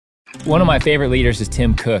One of my favorite leaders is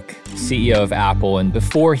Tim Cook, CEO of Apple. And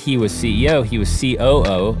before he was CEO, he was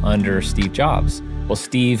COO under Steve Jobs. Well,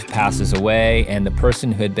 Steve passes away, and the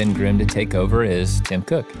person who had been groomed to take over is Tim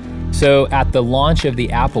Cook. So at the launch of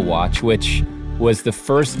the Apple Watch, which was the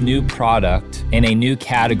first new product in a new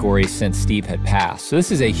category since Steve had passed. So this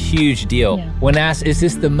is a huge deal. Yeah. When asked, is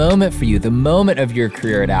this the moment for you, the moment of your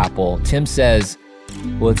career at Apple? Tim says,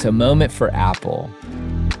 well, it's a moment for Apple.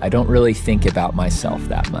 I don't really think about myself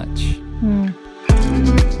that much.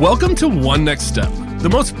 Welcome to One Next Step, the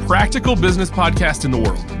most practical business podcast in the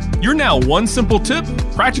world. You're now one simple tip,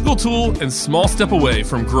 practical tool, and small step away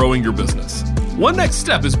from growing your business. One Next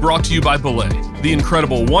Step is brought to you by Belay, the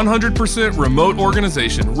incredible 100% remote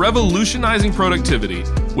organization revolutionizing productivity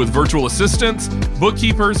with virtual assistants,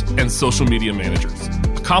 bookkeepers, and social media managers.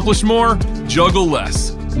 Accomplish more, juggle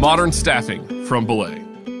less. Modern staffing from Belay.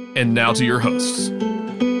 And now to your hosts.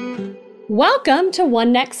 Welcome to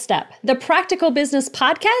One Next Step, the practical business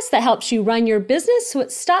podcast that helps you run your business so it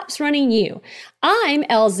stops running you. I'm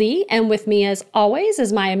LZ, and with me as always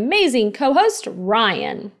is my amazing co-host,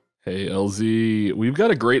 Ryan. Hey, LZ. We've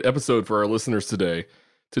got a great episode for our listeners today.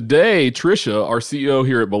 Today, Trisha, our CEO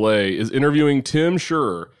here at Belay, is interviewing Tim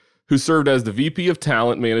Scherer, who served as the VP of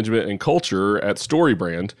Talent Management and Culture at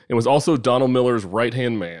StoryBrand and was also Donald Miller's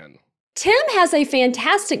right-hand man. Tim has a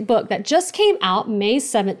fantastic book that just came out May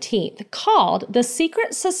 17th called The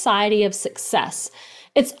Secret Society of Success.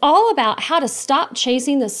 It's all about how to stop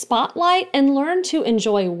chasing the spotlight and learn to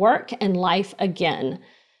enjoy work and life again.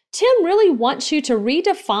 Tim really wants you to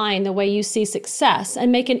redefine the way you see success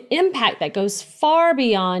and make an impact that goes far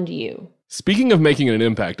beyond you. Speaking of making an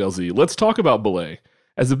impact, LZ, let's talk about Belay.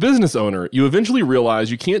 As a business owner, you eventually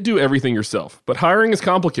realize you can't do everything yourself, but hiring is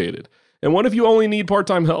complicated. And what if you only need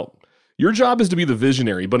part-time help? Your job is to be the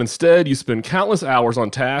visionary, but instead you spend countless hours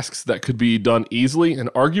on tasks that could be done easily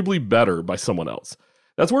and arguably better by someone else.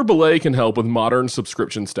 That's where Belay can help with modern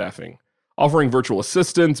subscription staffing, offering virtual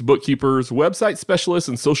assistants, bookkeepers, website specialists,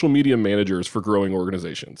 and social media managers for growing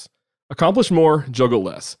organizations. Accomplish more, juggle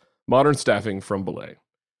less. Modern staffing from Belay.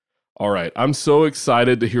 All right, I'm so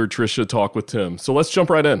excited to hear Trisha talk with Tim, so let's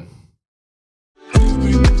jump right in.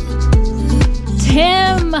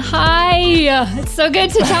 Tim, hi. It's so good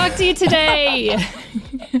to talk to you today.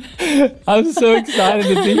 I'm so excited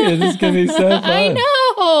to be here. This is going to be so fun. I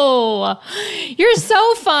know. You're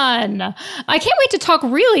so fun. I can't wait to talk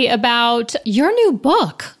really about your new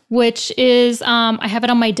book, which is, I have it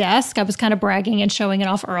on my desk. I was kind of bragging and showing it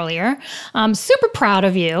off earlier. I'm super proud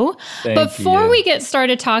of you. Before we get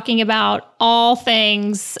started talking about all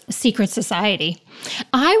things Secret Society,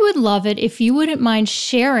 I would love it if you wouldn't mind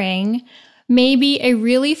sharing maybe a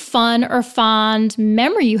really fun or fond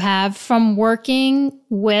memory you have from working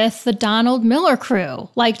with the Donald Miller crew.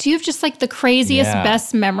 Like, do you have just like the craziest,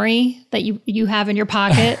 best memory that you have in your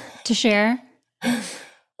pocket to share?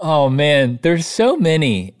 Oh man, there's so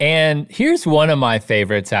many. And here's one of my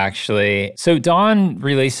favorites actually. So Don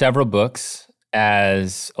released several books,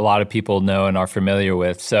 as a lot of people know and are familiar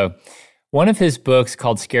with. So one of his books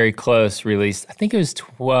called Scary Close released, I think it was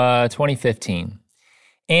 2015.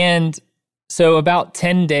 And so about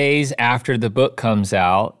 10 days after the book comes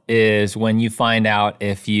out is when you find out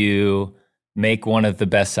if you make one of the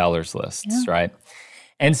bestsellers lists, right?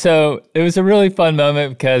 And so it was a really fun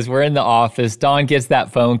moment because we're in the office. Don gets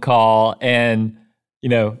that phone call and, you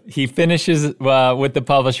know, he finishes with the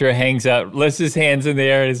publisher, hangs up, lifts his hands in the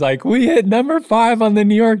air, and he's like, we hit number 5 on the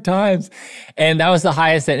New York Times. And that was the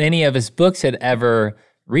highest that any of his books had ever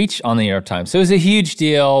reached on the New York Times. So it was a huge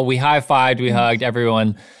deal. We high-fived, we hugged,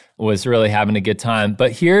 everyone was really having a good time.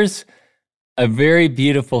 But here's a very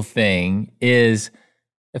beautiful thing is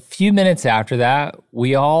a few minutes after that,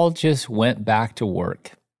 we all just went back to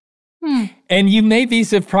work. And you may be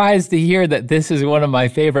surprised to hear that this is one of my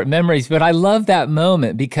favorite memories, but I love that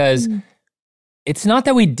moment because it's not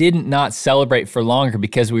that we didn't not celebrate for longer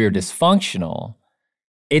because we were dysfunctional.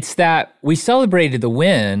 It's that we celebrated the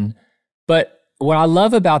win, but what I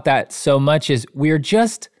love about that so much is we're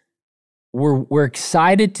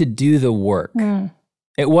excited to do the work.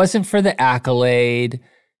 It wasn't for the accolade.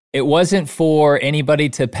 It wasn't for anybody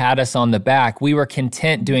to pat us on the back. We were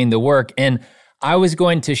content doing the work. And I was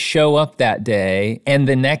going to show up that day and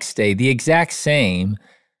the next day, the exact same,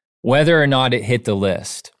 whether or not it hit the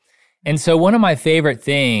list. And so one of my favorite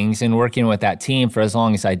things in working with that team for as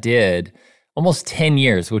long as I did, almost 10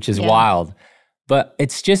 years, which is wild, but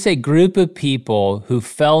it's just a group of people who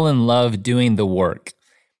fell in love doing the work.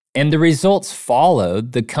 And the results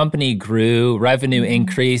followed. The company grew, revenue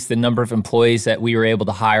increased, the number of employees that we were able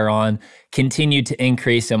to hire on continued to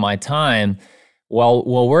increase in my time.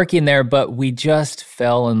 while working there, but we just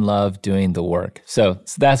fell in love doing the work. So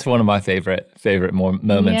that's one of my favorite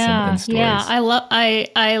moments in stories. Yeah,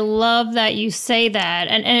 I love that you say that.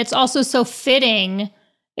 And it's also so fitting.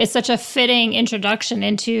 It's such a fitting introduction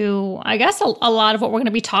into, I guess, a lot of what we're going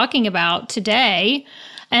to be talking about today,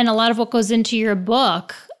 and a lot of what goes into your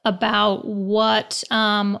book about what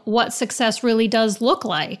success really does look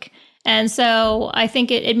like. And so I think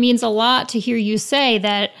it means a lot to hear you say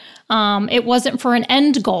that it wasn't for an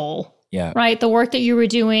end goal. Yeah. Right. The work that you were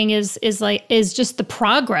doing is just the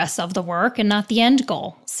progress of the work and not the end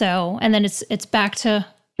goal. So, and then it's back to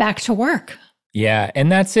work. Yeah, and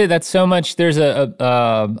that's it. That's so much. There's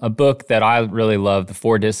a book that I really love, The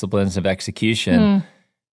 4 Disciplines of Execution.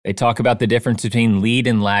 They talk about the difference between lead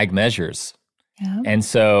and lag measures. Yeah. And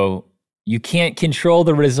so you can't control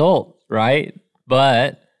the result, right?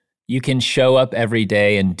 But you can show up every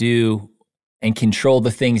day and do and control the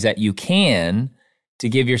things that you can to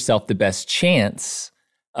give yourself the best chance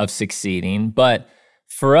of succeeding. But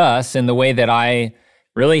for us, and the way that I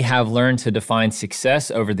really have learned to define success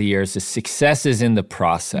over the years is success is in the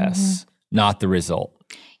process, not the result.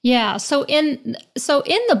 Yeah. So in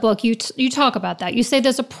the book, you talk about that. You say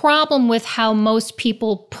there's a problem with how most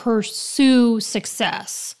people pursue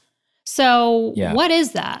success. So what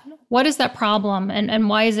is that? What is that problem, and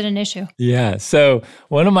why is it an issue? Yeah. So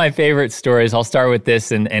one of my favorite stories, I'll start with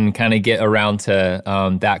this and kind of get around to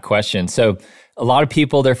that question. So a lot of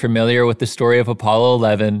people, they're familiar with the story of Apollo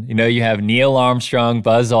 11. You know, you have Neil Armstrong,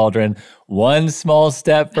 Buzz Aldrin, one small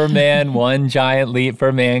step for man, one giant leap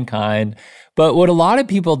for mankind. But what a lot of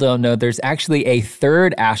people don't know, there's actually a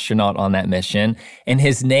third astronaut on that mission, and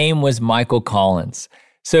his name was Michael Collins.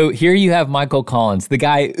 So here you have Michael Collins, the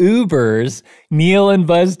guy Ubers Neil and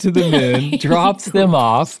Buzz to the moon, drops them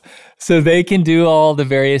off so they can do all the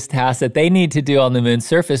various tasks that they need to do on the moon's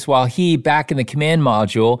surface, while he, back in the command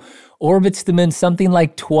module, orbits the moon something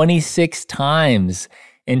like 26 times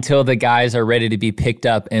until the guys are ready to be picked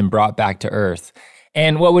up and brought back to Earth.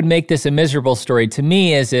 And what would make this a miserable story to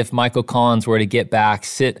me is if Michael Collins were to get back,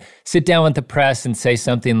 sit down with the press and say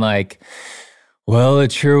something like, well,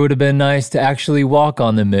 it sure would have been nice to actually walk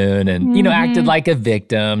on the moon, and, acted like a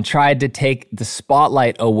victim, tried to take the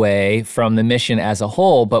spotlight away from the mission as a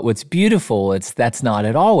whole. But what's beautiful, that's not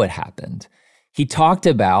at all what happened. He talked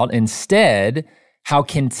about instead how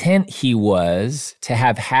content he was to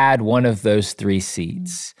have had one of those 3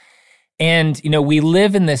 seats. And, we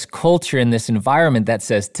live in this culture, in this environment that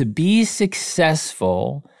says to be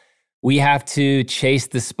successful, we have to chase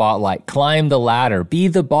the spotlight, climb the ladder, be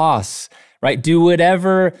the boss, right? Do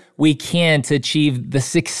whatever we can to achieve the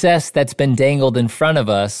success that's been dangled in front of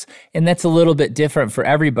us. And that's a little bit different for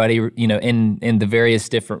everybody, in the various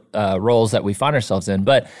different roles that we find ourselves in.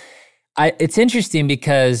 But it's interesting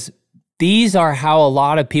because these are how a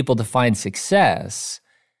lot of people define success.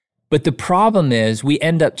 But the problem is we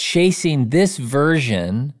end up chasing this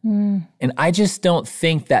version. And I just don't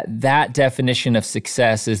think that definition of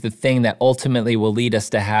success is the thing that ultimately will lead us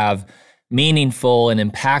to have meaningful and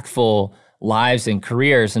impactful lives and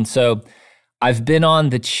careers. And so I've been on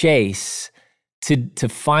the chase to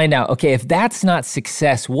find out, okay, if that's not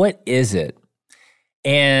success, what is it?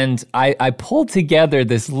 And I pulled together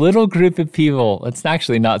this little group of people, it's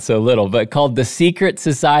actually not so little, but called the Secret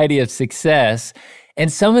Society of Success.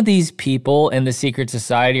 And some of these people in the Secret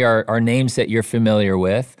Society are names that you're familiar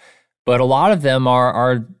with, but a lot of them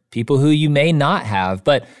are people who you may not have.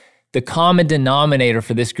 But the common denominator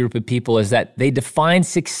for this group of people is that they define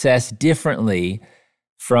success differently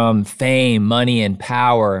from fame, money, and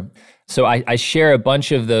power. So I share a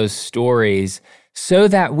bunch of those stories so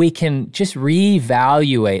that we can just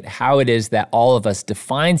reevaluate how it is that all of us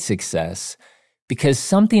define success, because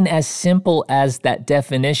something as simple as that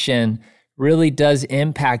definition really does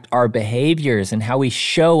impact our behaviors and how we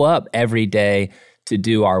show up every day to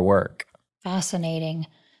do our work. Fascinating.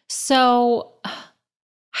 So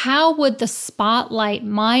how would the spotlight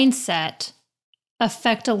mindset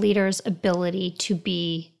affect a leader's ability to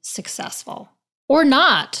be successful or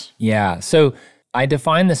not? Yeah. So I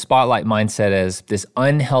define the spotlight mindset as this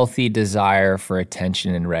unhealthy desire for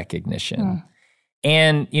attention and recognition.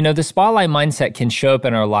 And, the spotlight mindset can show up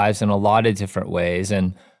in our lives in a lot of different ways.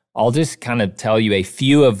 And I'll just kind of tell you a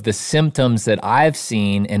few of the symptoms that I've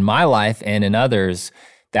seen in my life and in others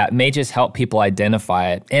that may just help people identify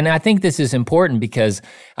it. And I think this is important because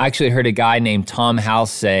I actually heard a guy named Tom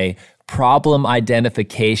House say, problem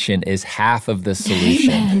identification is half of the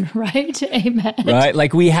solution. Amen, right? Amen. Right?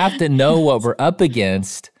 Like we have to know what we're up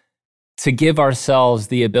against to give ourselves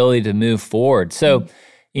the ability to move forward. So,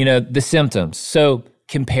 the symptoms. So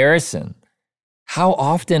comparison. how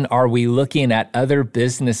often are we looking at other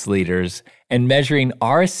business leaders and measuring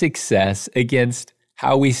our success against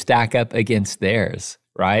how we stack up against theirs,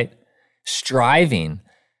 right? Striving.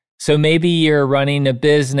 So maybe you're running a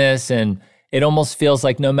business and it almost feels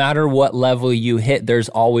like no matter what level you hit, there's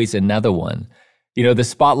always another one. You know, the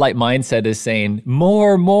spotlight mindset is saying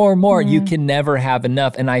more, more, more. You can never have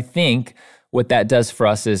enough. And I think what that does for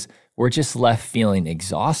us is we're just left feeling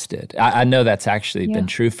exhausted. I know that's actually been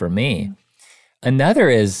true for me. Another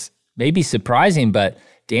is maybe surprising, but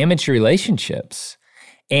damaged relationships.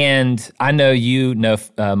 And I know you know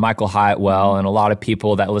Michael Hyatt well, and a lot of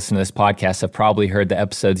people that listen to this podcast have probably heard the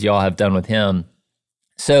episodes y'all have done with him.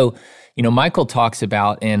 So, you know, Michael talks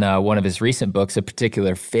about in one of his recent books a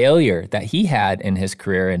particular failure that he had in his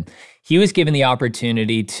career. And he was given the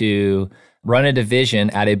opportunity to run a division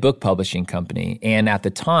at a book publishing company. And at the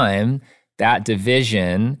time, that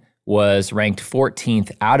division was ranked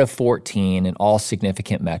 14th out of 14 in all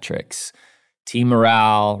significant metrics. Team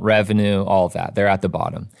morale, revenue, all of that. They're at the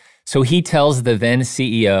bottom. So he tells the then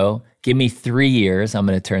CEO, give me 3 years, I'm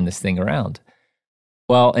going to turn this thing around.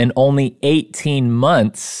 Well, in only 18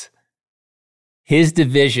 months, his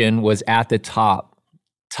division was at the top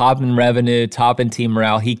in revenue, top in team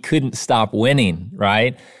morale. He couldn't stop winning,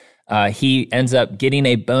 right? He ends up getting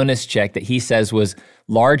a bonus check that he says was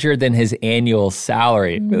larger than his annual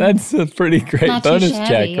salary. That's a pretty great Not bonus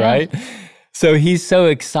shabby, check, right? So he's so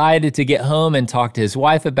excited to get home and talk to his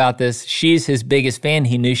wife about this. She's his biggest fan.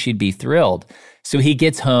 He knew she'd be thrilled. So he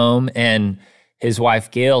gets home and his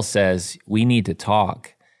wife, Gail, says, we need to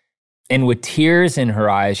talk. And with tears in her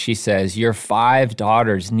eyes, she says, your 5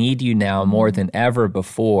 daughters need you now more than ever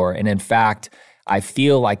before. And in fact, I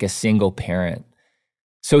feel like a single parent.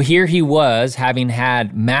 So here he was, having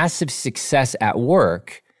had massive success at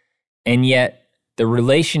work, and yet the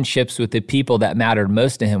relationships with the people that mattered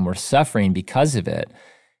most to him were suffering because of it.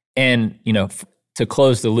 And, you know, to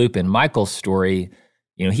close the loop in Michael's story,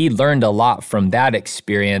 you know, he learned a lot from that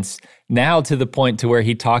experience, now to the point to where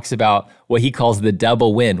he talks about what he calls the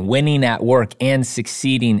double win, winning at work and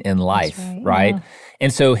succeeding in life, right? Yeah.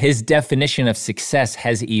 And so his definition of success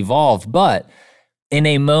has evolved, but in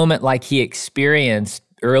a moment like he experienced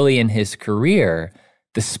early in his career,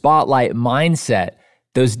 the spotlight mindset,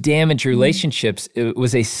 those damaged relationships, it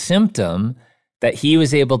was a symptom that he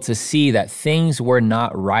was able to see that things were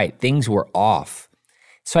not right, things were off.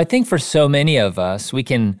 So I think for so many of us, we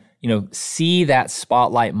can, you know, see that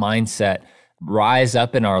spotlight mindset rise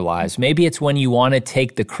up in our lives. Maybe it's when you want to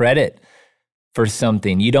take the credit for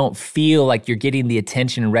something. You don't feel like you're getting the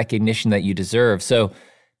attention and recognition that you deserve. So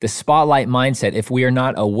the spotlight mindset, if we are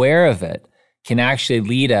not aware of it, can actually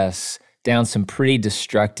lead us down some pretty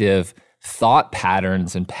destructive thought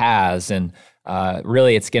patterns and paths. And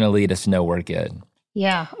really, it's going to lead us nowhere good.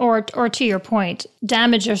 Yeah, or to your point,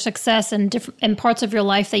 damage your success in parts of your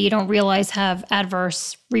life that you don't realize have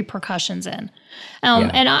adverse repercussions in.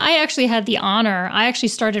 And I actually had the honor, I actually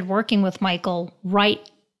started working with Michael right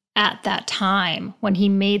at that time when he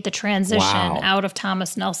made the transition out of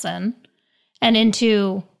Thomas Nelson and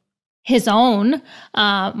into his own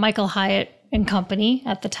Michael Hyatt and Company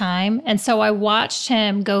at the time. And so I watched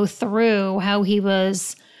him go through how he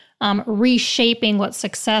was reshaping what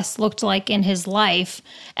success looked like in his life.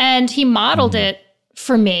 And he modeled it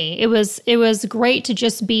for me. It was great to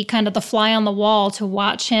just be kind of the fly on the wall to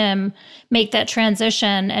watch him make that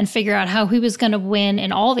transition and figure out how he was going to win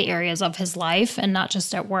in all the areas of his life and not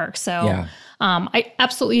just at work. So I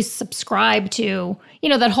absolutely subscribe to, you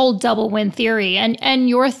know, that whole double win theory and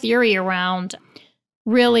your theory around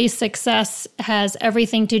really success has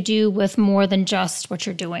everything to do with more than just what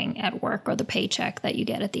you're doing at work or the paycheck that you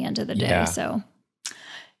get at the end of the day. Yeah. So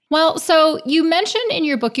you mentioned in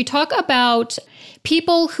your book, you talk about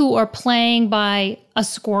people who are playing by a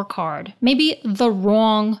scorecard, maybe the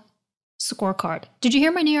wrong scorecard. Did you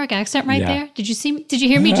hear my New York accent right there? Did you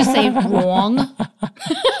hear me just say wrong?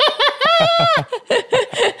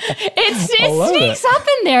 It sneaks up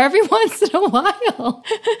in there every once in a while.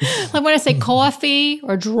 Like when I say coffee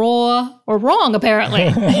or draw or wrong, apparently.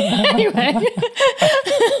 Anyway.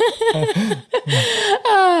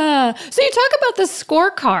 So you talk about the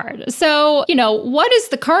scorecard. So, you know, what is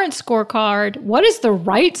the current scorecard? What is the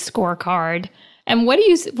right scorecard? And what do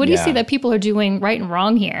you see that people are doing right and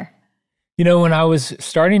wrong here? You know, when I was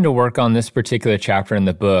starting to work on this particular chapter in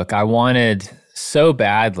the book, I wanted so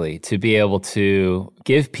badly to be able to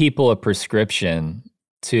give people a prescription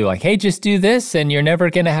to like, hey, just do this and you're never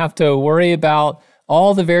going to have to worry about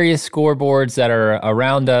all the various scoreboards that are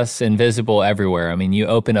around us and visible everywhere. I mean, you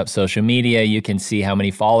open up social media, you can see how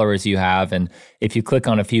many followers you have. And if you click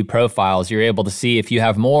on a few profiles, you're able to see if you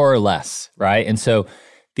have more or less, right? And so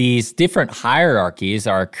these different hierarchies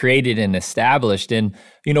are created and established. And,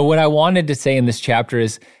 what I wanted to say in this chapter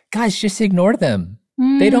is, guys, just ignore them.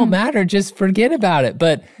 They don't matter. Just forget about it.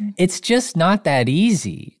 But it's just not that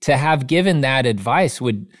easy to have given that advice.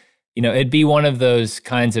 It'd be one of those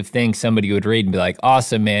kinds of things somebody would read and be like,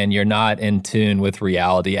 awesome, man, you're not in tune with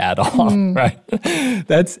reality at all, right?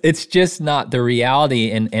 It's just not the reality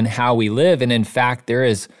in how we live. And in fact, there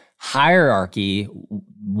is hierarchy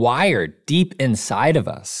wired deep inside of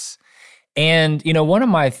us. And, one of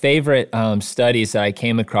my favorite studies that I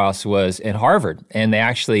came across was at Harvard. And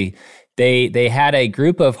they had a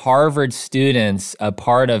group of Harvard students a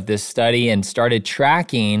part of this study and started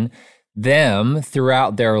tracking them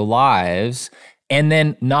throughout their lives. And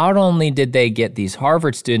then not only did they get these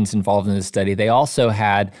Harvard students involved in the study, they also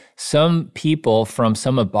had some people from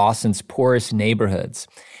some of Boston's poorest neighborhoods.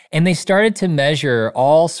 And they started to measure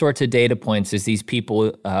all sorts of data points as these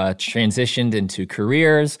people transitioned into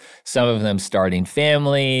careers, some of them starting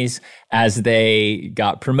families, as they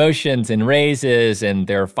got promotions and raises and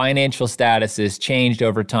their financial statuses changed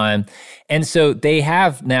over time. And so they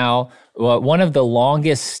have now one of the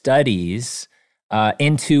longest studies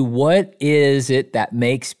into what is it that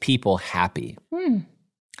makes people happy.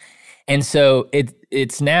 And so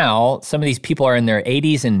it's now, some of these people are in their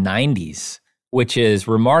 80s and 90s, which is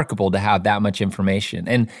remarkable to have that much information.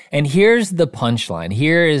 And here's the punchline.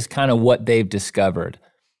 Here is kind of what they've discovered.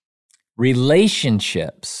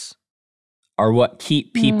 Relationships are what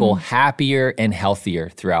keep people happier and healthier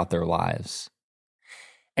throughout their lives.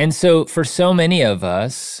 And so for so many of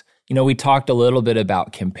us, we talked a little bit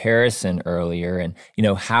about comparison earlier and,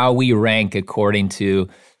 how we rank according to,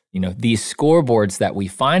 these scoreboards that we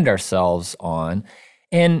find ourselves on.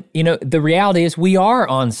 And, the reality is we are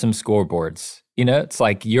on some scoreboards. It's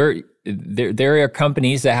like there are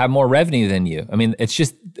companies that have more revenue than you. I mean,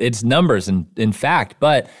 it's numbers in fact,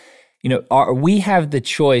 but we have the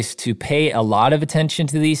choice to pay a lot of attention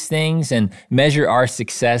to these things and measure our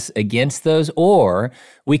success against those, or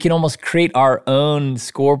we can almost create our own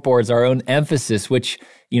scoreboards, our own emphasis, which,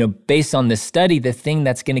 based on this study, the thing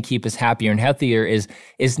that's going to keep us happier and healthier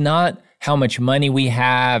is not how much money we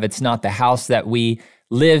have. It's not the house that we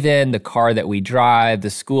live in, the car that we drive, the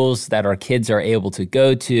schools that our kids are able to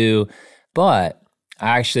go to. But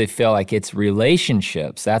I actually feel like it's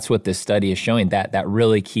relationships. That's what this study is showing, that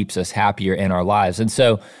really keeps us happier in our lives. And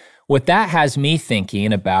so what that has me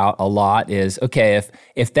thinking about a lot is, okay,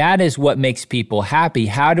 if that is what makes people happy,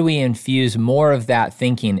 how do we infuse more of that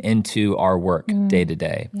thinking into our work day to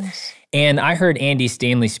day? Yes. And I heard Andy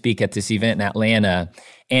Stanley speak at this event in Atlanta,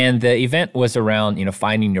 and the event was around,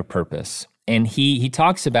 finding your purpose. And he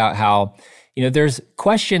talks about how, there's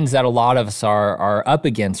questions that a lot of us are up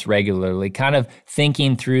against regularly, kind of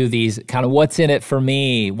thinking through these kind of what's in it for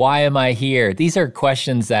me? Why am I here? These are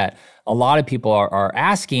questions that a lot of people are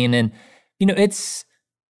asking. And, it's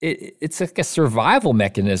like a survival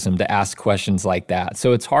mechanism to ask questions like that.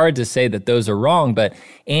 So it's hard to say that those are wrong. But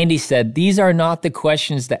Andy said, these are not the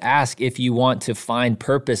questions to ask if you want to find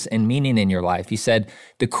purpose and meaning in your life. He said,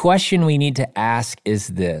 the question we need to ask is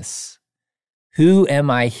this: who am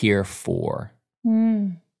I here for?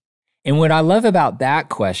 And what I love about that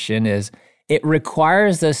question is it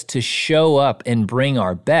requires us to show up and bring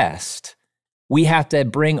our best. We have to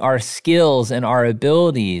bring our skills and our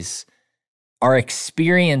abilities, our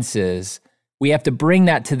experiences. We have to bring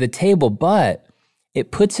that to the table, but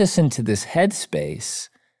it puts us into this headspace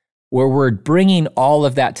where we're bringing all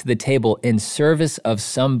of that to the table in service of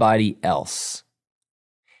somebody else.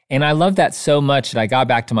 And I love that so much that I got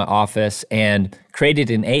back to my office and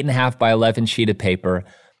created an 8.5 by 11 sheet of paper.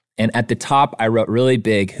 And at the top, I wrote really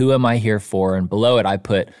big, who am I here for? And below it, I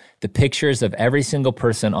put the pictures of every single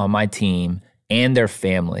person on my team and their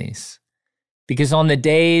families. Because on the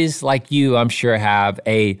days like you, I'm sure, have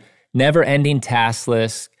a never-ending task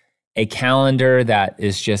list, a calendar that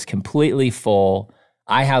is just completely full,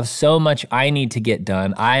 I have so much I need to get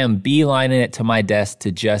done. I am beelining it to my desk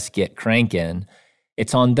to just get cranking.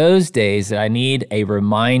 It's on those days that I need a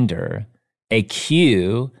reminder, a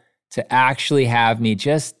cue to actually have me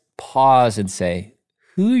just pause and say,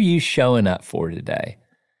 who are you showing up for today?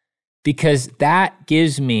 Because that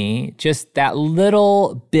gives me just that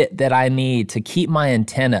little bit that I need to keep my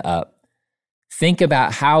antenna up. Think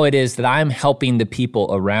about how it is that I'm helping the people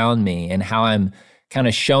around me and how I'm kind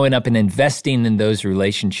of showing up and investing in those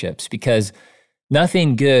relationships, because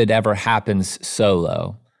nothing good ever happens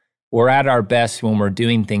solo. We're at our best when we're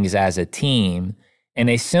doing things as a team. And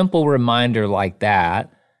a simple reminder like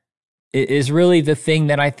that is really the thing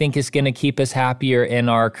that I think is going to keep us happier in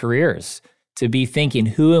our careers, to be thinking,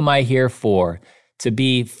 who am I here for? To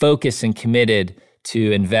be focused and committed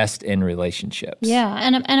to invest in relationships. Yeah,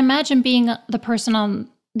 and imagine being the person on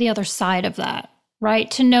the other side of that, right?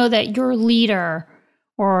 To know that your leader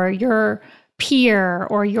or your peer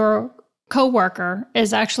or your coworker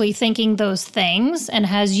is actually thinking those things and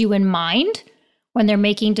has you in mind when they're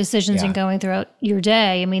making decisions and going throughout your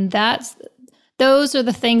day. I mean, those are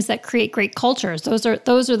the things that create great cultures. Those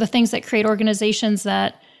are the things that create organizations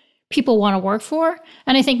that people want to work for.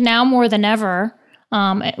 And I think now more than ever,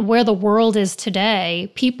 where the world is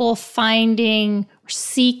today, people finding or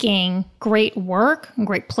seeking great work and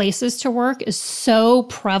great places to work is so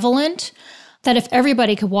prevalent that if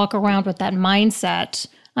everybody could walk around with that mindset,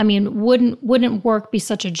 I mean, wouldn't work be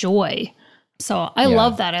such a joy? So I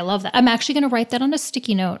love that. I love that. I'm actually going to write that on a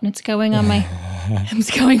sticky note, and it's going on my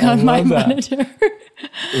my monitor.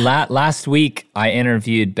 Last week, I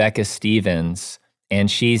interviewed Becca Stevens,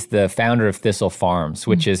 and she's the founder of Thistle Farms,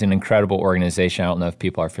 which is an incredible organization. I don't know if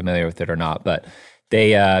people are familiar with it or not, but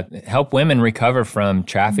they help women recover from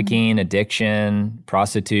trafficking, addiction,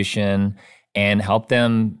 prostitution, and help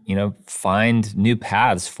them, find new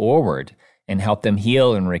paths forward and help them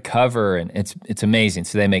heal and recover. And it's amazing.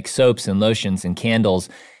 So they make soaps and lotions and candles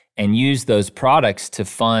and use those products to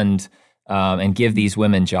fund and give these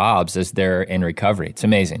women jobs as they're in recovery. It's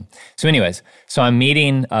amazing. So anyways, so I'm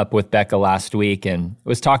meeting up with Becca last week and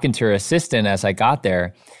was talking to her assistant as I got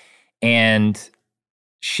there. And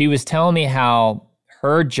she was telling me how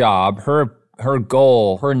her job, her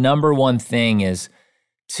goal, her number one thing is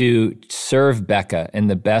to serve Becca in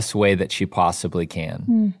the best way that she possibly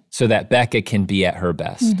can so that Becca can be at her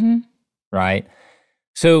best, right?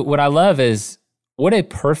 So what I love is, what a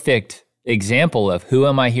perfect example of who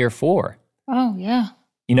am I here for? Oh, yeah.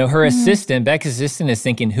 Her assistant, Becca's assistant, is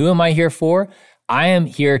thinking, who am I here for? I am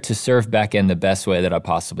here to serve Becca in the best way that I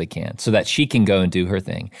possibly can so that she can go and do her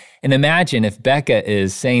thing. And imagine if Becca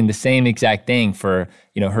is saying the same exact thing for,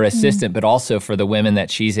 her assistant, but also for the women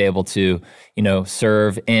that she's able to,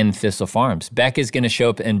 serve in Thistle Farms. Becca's going to show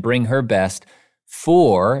up and bring her best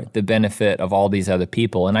for the benefit of all these other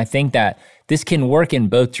people. And I think that this can work in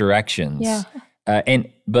both directions. Yeah.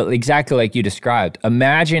 But exactly like you described,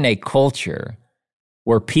 imagine a culture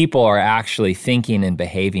where people are actually thinking and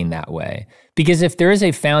behaving that way. Because if there is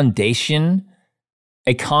a foundation,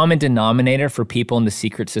 a common denominator for people in the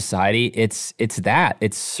secret society, it's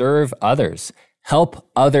serve others, help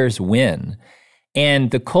others win.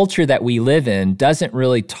 And the culture that we live in doesn't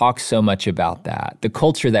really talk so much about that. The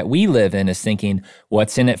culture that we live in is thinking,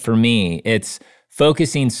 what's in it for me? It's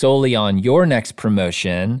focusing solely on your next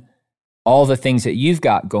promotion, all the things that you've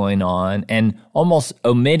got going on, and almost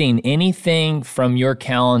omitting anything from your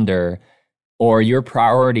calendar or your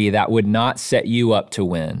priority that would not set you up to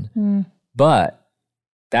win. But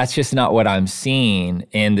that's just not what I'm seeing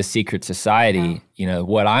in the secret society.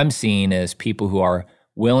 What I'm seeing is people who are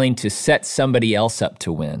willing to set somebody else up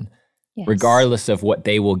to win, regardless of what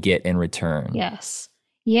they will get in return. Yes.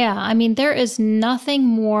 Yeah. I mean, there is nothing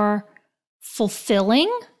more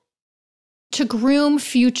fulfilling to groom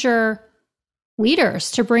future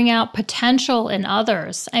leaders, to bring out potential in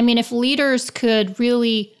others. I mean, if leaders could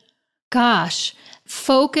really,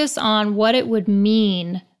 focus on what it would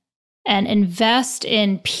mean and invest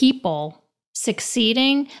in people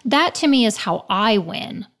succeeding, that to me is how I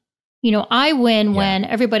win. I win when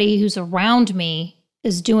everybody who's around me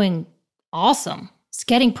is doing awesome. It's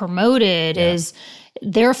getting promoted,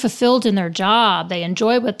 they're fulfilled in their job, they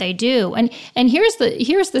enjoy what they do. And here's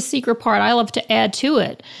the secret part I love to add to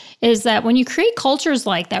it, is that when you create cultures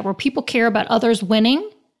like that where people care about others winning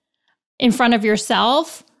in front of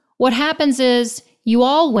yourself, what happens is you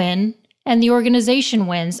all win and the organization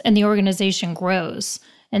wins and the organization grows.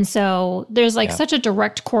 And so there's such a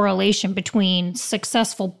direct correlation between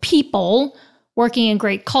successful people working in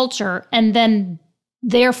great culture and then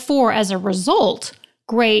therefore, as a result,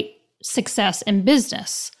 great success in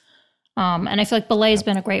business. And I feel like Belay has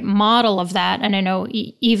been a great model of that. And I know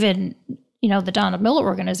even, the Donna Miller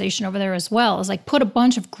organization over there as well is put a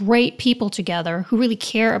bunch of great people together who really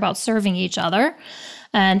care about serving each other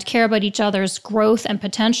and care about each other's growth and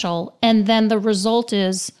potential. And then the result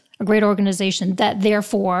is a great organization that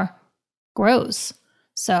therefore grows.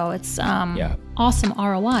 So it's awesome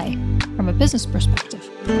ROI from a business perspective.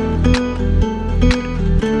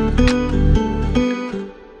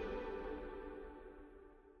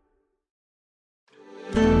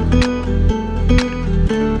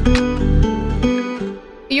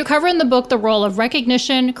 Your cover in the book the role of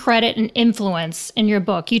recognition, credit, and influence in your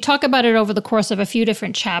book. You talk about it over the course of a few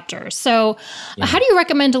different chapters. So how do you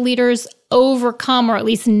recommend to leaders overcome or at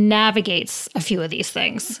least navigates a few of these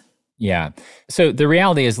things? Yeah. So the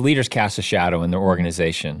reality is leaders cast a shadow in their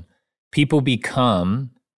organization. People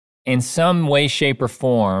become, in some way, shape, or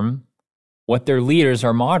form, what their leaders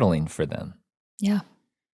are modeling for them. Yeah.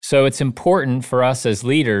 So it's important for us as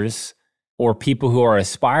leaders or people who are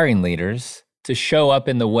aspiring leaders to show up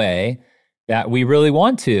in the way that we really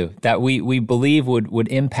want to, that we believe would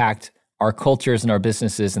impact our cultures and our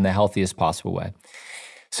businesses in the healthiest possible way.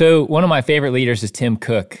 So one of my favorite leaders is Tim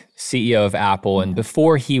Cook, CEO of Apple. And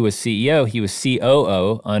before he was CEO, he was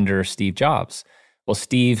COO under Steve Jobs. Well,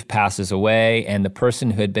 Steve passes away, and the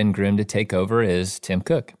person who had been groomed to take over is Tim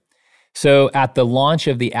Cook. So at the launch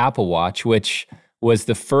of the Apple Watch, which was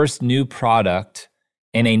the first new product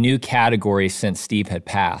in a new category since Steve had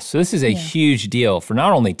passed. So this is a huge deal for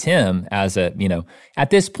not only Tim as a, at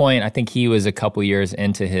this point, I think he was a couple years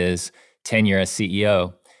into his tenure as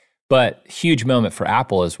CEO, but huge moment for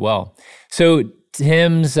Apple as well. So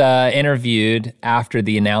Tim's interviewed after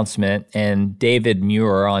the announcement, and David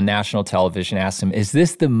Muir on national television asked him, is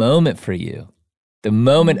this the moment for you? The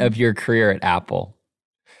moment of your career at Apple?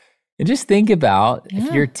 And just think about,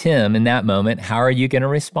 if you're Tim in that moment, how are you going to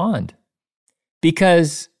respond?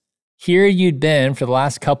 Because here you'd been for the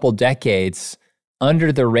last couple decades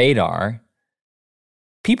under the radar.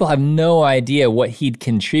 People have no idea what he'd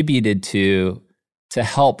contributed to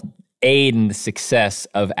help aid in the success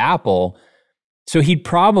of Apple. So he'd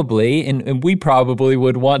probably, and we probably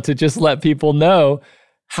would want to just let people know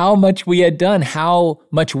how much we had done, how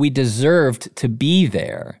much we deserved to be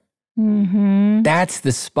there. Mm-hmm. That's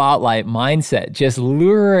the spotlight mindset, just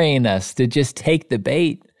luring us to just take the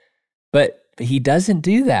bait. But he doesn't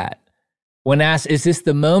do that. When asked, is this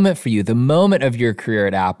the moment for you, the moment of your career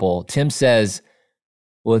at Apple? Tim says,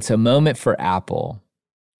 well, it's a moment for Apple.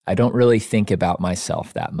 I don't really think about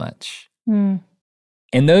myself that much. Mm.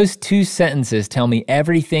 And those two sentences tell me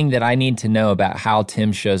everything that I need to know about how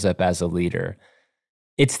Tim shows up as a leader.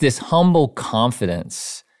 It's this humble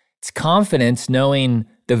confidence. It's confidence knowing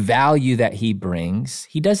the value that he brings.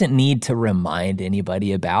 He doesn't need to remind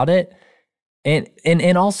anybody about it.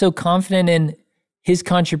 And also confident in his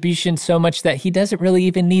contribution so much that he doesn't really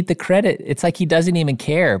even need the credit. It's like he doesn't even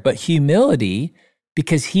care. But humility,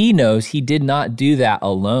 because he knows he did not do that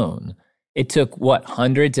alone. It took,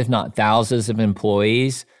 hundreds, if not thousands of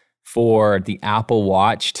employees for the Apple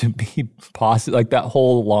Watch to be possible, like that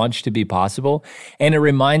whole launch to be possible. And it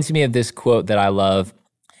reminds me of this quote that I love.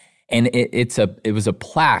 And it was a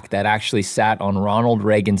plaque that actually sat on Ronald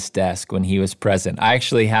Reagan's desk when he was president. I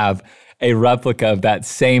actually have a replica of that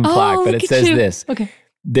same plaque, but it says this. Okay.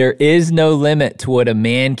 There is no limit to what a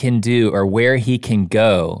man can do or where he can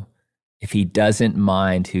go if he doesn't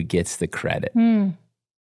mind who gets the credit.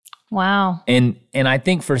 Wow. And I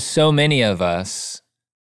think for so many of us,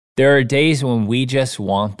 there are days when we just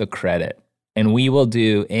want the credit, and we will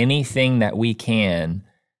do anything that we can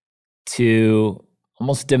to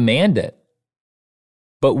almost demand it.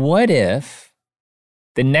 But what if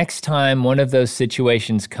the next time one of those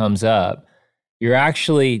situations comes up, you're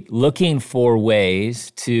actually looking for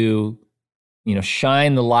ways to,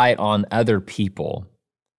 shine the light on other people,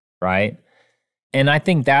 right? And I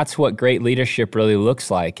think that's what great leadership really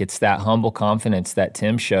looks like. It's that humble confidence that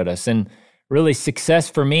Tim showed us. And really, success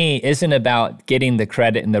for me isn't about getting the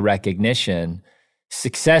credit and the recognition.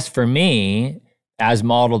 Success for me, as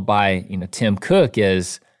modeled by Tim Cook,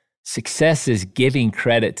 is success is giving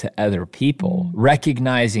credit to other people,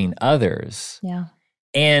 recognizing others. Yeah.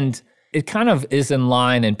 And it kind of is in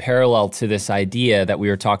line and parallel to this idea that we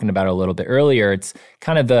were talking about a little bit earlier. It's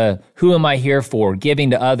kind of the who am I here for,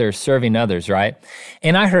 giving to others, serving others, right?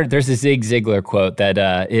 And I heard there's a Zig Ziglar quote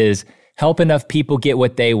that is help enough people get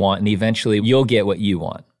what they want and eventually you'll get what you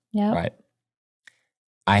want, right?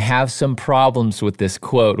 I have some problems with this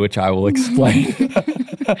quote, which I will explain.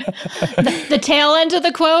 The tail end of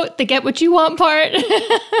the quote, the get what you want part.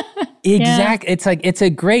 Exactly. Yeah. It's like, it's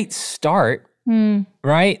a great start,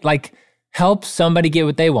 right? Like help somebody get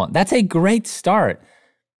what they want. That's a great start.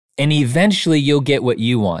 And eventually you'll get what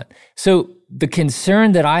you want. So the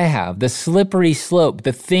concern that I have, the slippery slope,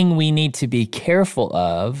 the thing we need to be careful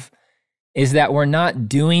of is that we're not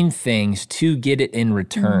doing things to get it in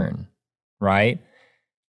return, right?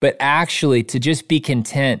 But actually to just be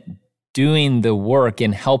content doing the work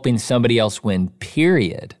and helping somebody else win,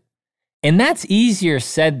 period. And that's easier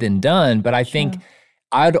said than done, but I think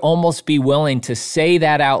I'd almost be willing to say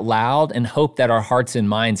that out loud and hope that our hearts and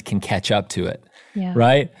minds can catch up to it. Yeah.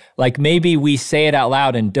 Right? Like maybe we say it out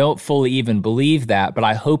loud and don't fully even believe that, but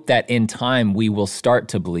I hope that in time we will start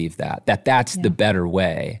to believe that that's the better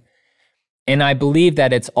way. And I believe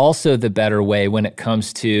that it's also the better way when it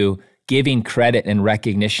comes to giving credit and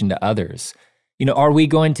recognition to others. You know, are we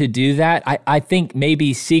going to do that? I think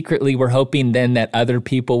maybe secretly we're hoping then that other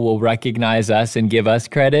people will recognize us and give us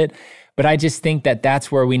credit. But I just think that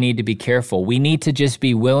that's where we need to be careful. We need to just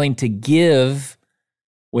be willing to give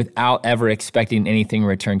without ever expecting anything in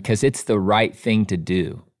return, because it's the right thing to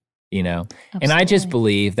do, you know? Absolutely. And I just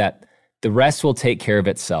believe that the rest will take care of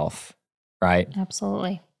itself, right?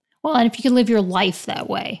 Absolutely. Well, and if you can live your life that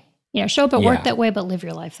way, you know, show up at work that way, but live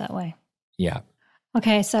your life that way. Yeah.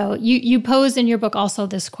 Okay, so you pose in your book also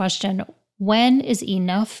this question, when is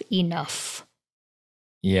enough enough?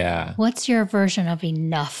 Yeah. What's your version of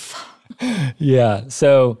enough? Yeah.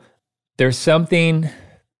 So there's something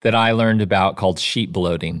that I learned about called sheep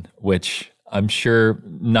bloating, which I'm sure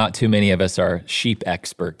not too many of us are sheep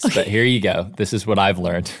experts, but here you go. This is what I've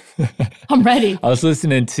learned. I'm ready. I was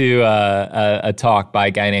listening to a talk by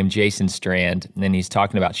a guy named Jason Strand, and then he's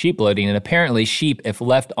talking about sheep bloating. And apparently sheep, if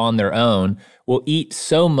left on their own, will eat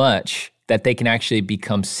so much that they can actually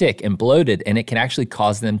become sick and bloated, and it can actually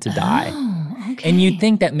cause them to die. Okay. And you'd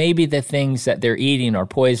think that maybe the things that they're eating are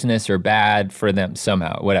poisonous or bad for them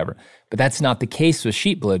somehow, whatever. But that's not the case with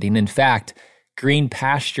sheep bloating. In fact, green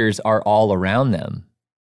pastures are all around them.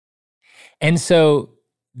 And so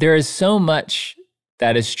there is so much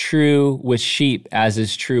that is true with sheep as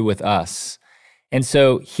is true with us. And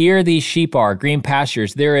so here these sheep are, green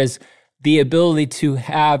pastures. There is the ability to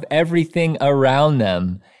have everything around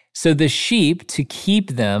them. So the sheep, to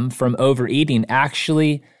keep them from overeating,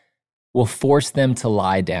 actually will force them to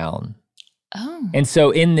lie down. Oh. And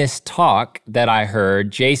so in this talk that I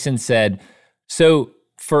heard, Jason said, so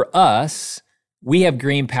for us, we have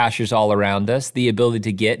green pastures all around us, the ability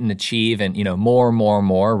to get and achieve and, you know, more,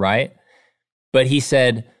 right? But he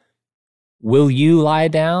said, will you lie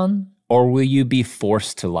down or will you be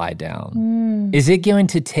forced to lie down? Is it going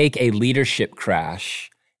to take a leadership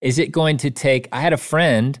crash? Is it going to take, I had a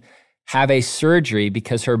friend have a surgery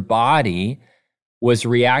because her body was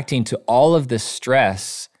reacting to all of the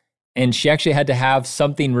stress, and she actually had to have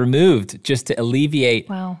something removed just to alleviate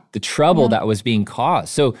the trouble that was being caused.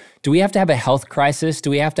 So do we have to have a health crisis? Do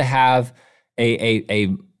we have to have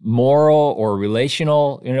a moral or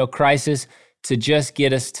relational, you know, crisis to just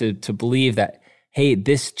get us to believe that, hey,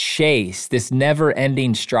 this chase, this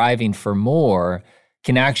never-ending striving for more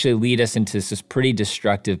can actually lead us into this pretty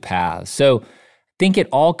destructive path? So I think it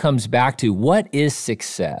all comes back to, what is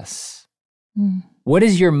success? What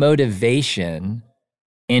is your motivation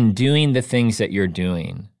in doing the things that you're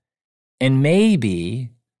doing? And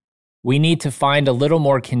maybe we need to find a little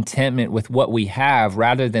more contentment with what we have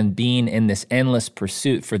rather than being in this endless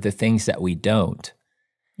pursuit for the things that we don't.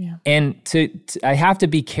 Yeah. And I have to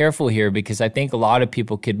be careful here, because I think a lot of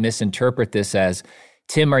people could misinterpret this as,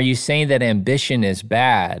 Tim, are you saying that ambition is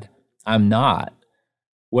bad? I'm not.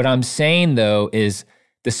 What I'm saying, though, is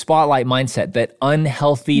the spotlight mindset, that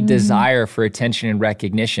unhealthy desire for attention and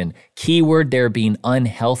recognition. Keyword there being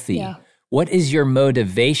unhealthy. Yeah. What is your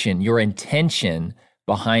motivation, your intention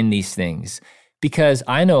behind these things? Because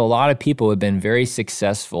I know a lot of people have been very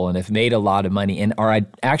successful and have made a lot of money and are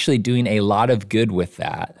actually doing a lot of good with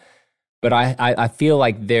that. But I feel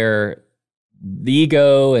like their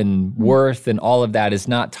ego and worth and all of that is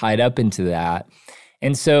not tied up into that.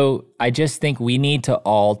 And so I just think we need to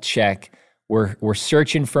all check. We're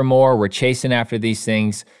searching for more. We're chasing after these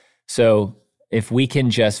things. So if we can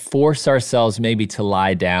just force ourselves maybe to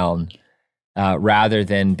lie down rather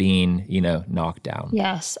than being, you know, knocked down.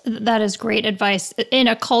 Yes, that is great advice in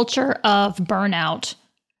a culture of burnout,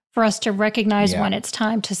 for us to recognize when it's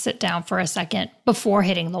time to sit down for a second before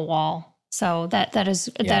hitting the wall. So that is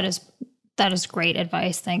great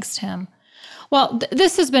advice. Thanks, Tim. Well,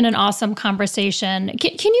 this has been an awesome conversation.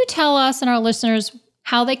 Can you tell us and our listeners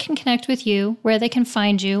how they can connect with you, where they can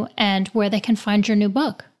find you, and where they can find your new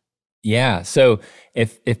book? Yeah. So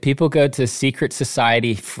if people go to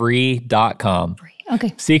secretsocietyfree.com,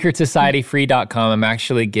 secretsocietyfree.com, I'm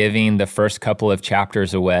actually giving the first couple of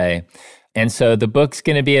chapters away. And so the book's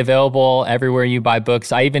going to be available everywhere you buy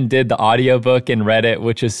books. I even did the audiobook and read it,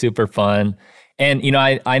 which is super fun. And, you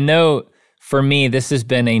know, I know for me, this has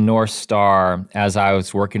been a North Star as I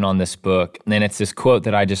was working on this book. And it's this quote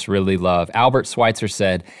that I just really love. Albert Schweitzer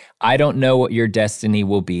said, "I don't know what your destiny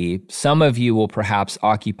will be. Some of you will perhaps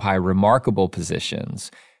occupy remarkable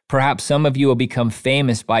positions. Perhaps some of you will become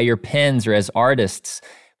famous by your pens or as artists.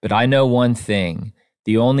 But I know one thing.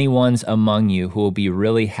 The only ones among you who will be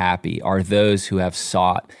really happy are those who have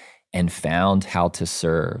sought and found how to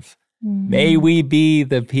serve. May we be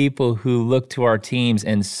the people who look to our teams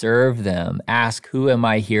and serve them, ask, who am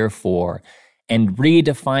I here for? And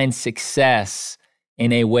redefine success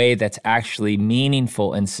in a way that's actually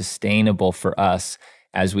meaningful and sustainable for us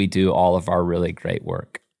as we do all of our really great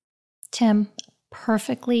work. Tim,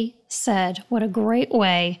 perfectly said. What a great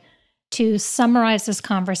way to summarize this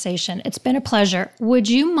conversation. It's been a pleasure. Would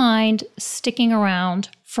you mind sticking around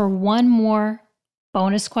for one more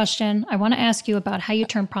bonus question? I want to ask you about how you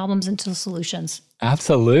turn problems into solutions.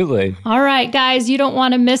 Absolutely. All right, guys, you don't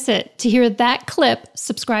want to miss it. To hear that clip,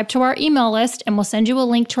 subscribe to our email list and we'll send you a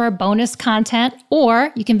link to our bonus content,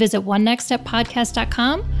 or you can visit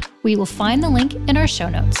onenextsteppodcast.com where you will find the link in our show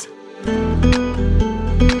notes.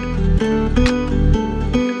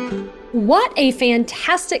 What a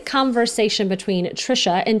fantastic conversation between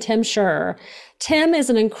Tricia and Tim Schurrer. Tim is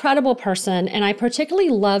an incredible person, and I particularly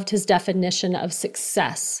loved his definition of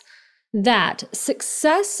success. That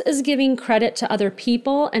success is giving credit to other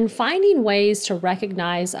people and finding ways to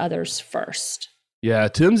recognize others first. Yeah,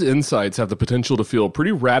 Tim's insights have the potential to feel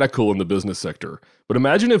pretty radical in the business sector. But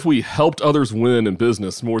imagine if we helped others win in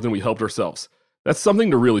business more than we helped ourselves. That's something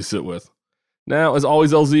to really sit with. Now, as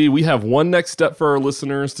always, LZ, we have one next step for our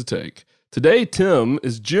listeners to take. Today, Tim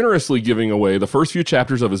is generously giving away the first few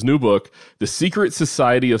chapters of his new book, The Secret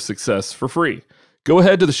Society of Success, for free. Go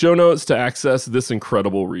ahead to the show notes to access this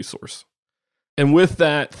incredible resource. And with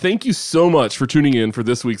that, thank you so much for tuning in for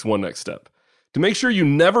this week's One Next Step. To make sure you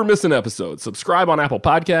never miss an episode, subscribe on Apple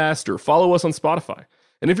Podcasts or follow us on Spotify.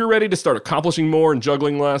 And if you're ready to start accomplishing more and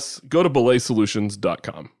juggling less, go to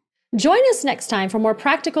belaysolutions.com. Join us next time for more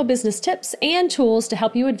practical business tips and tools to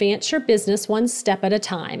help you advance your business one step at a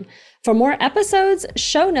time. For more episodes,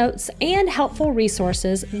 show notes, and helpful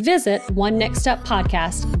resources, visit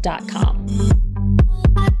onenextsteppodcast.com.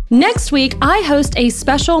 Next week, I host a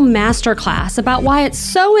special masterclass about why it's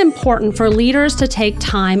so important for leaders to take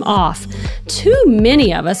time off. Too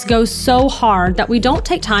many of us go so hard that we don't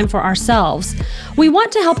take time for ourselves. We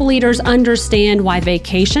want to help leaders understand why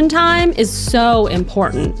vacation time is so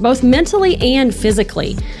important, both mentally and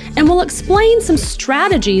physically. And we'll explain some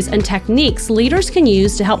strategies and techniques leaders can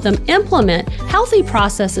use to help them implement healthy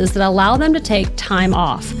processes that allow them to take time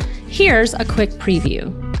off. Here's a quick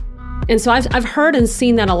preview. And so I've heard and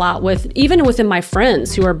seen that a lot even within my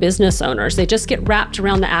friends who are business owners. They just get wrapped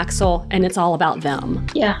around the axle and it's all about them.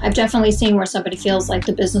 Yeah, I've definitely seen where somebody feels like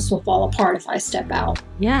the business will fall apart if I step out.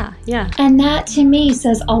 Yeah. And that to me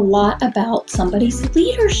says a lot about somebody's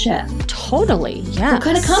leadership. Totally, yeah. What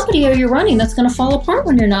kind of company are you running that's going to fall apart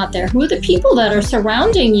when you're not there? Who are the people that are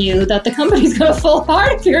surrounding you that the company's going to fall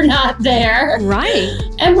apart if you're not there? Right.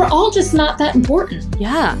 And we're all just not that important.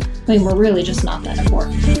 Yeah. I mean, we're really just not that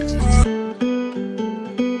important.